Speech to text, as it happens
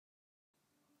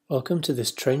Welcome to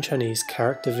this Train Chinese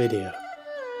character video.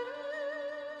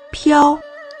 飘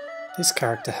This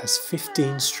character has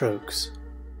 15 strokes.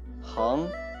 横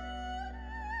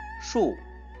竖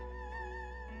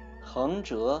横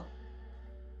折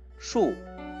竖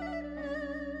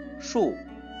竖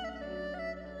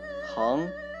横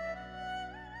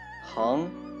横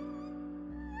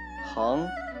横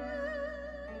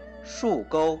竖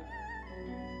钩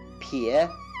撇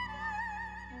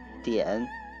点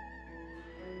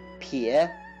撇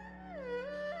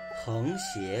横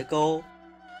斜钩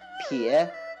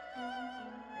撇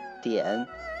点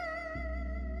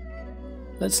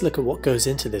Let's look at what goes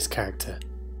into this character.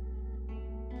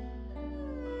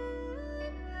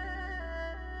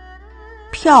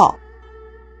 票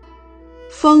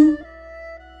风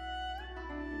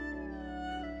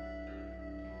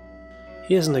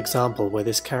Here's an example where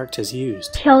this character is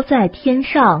used. 飘在天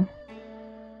上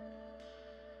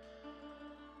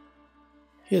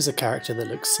Here's a character that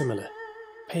looks similar.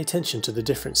 Pay attention to the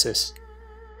differences.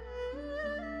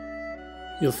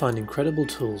 You'll find incredible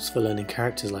tools for learning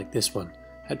characters like this one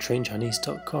at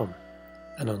trainchinese.com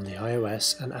and on the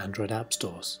iOS and Android app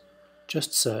stores.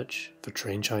 Just search for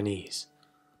Train Chinese.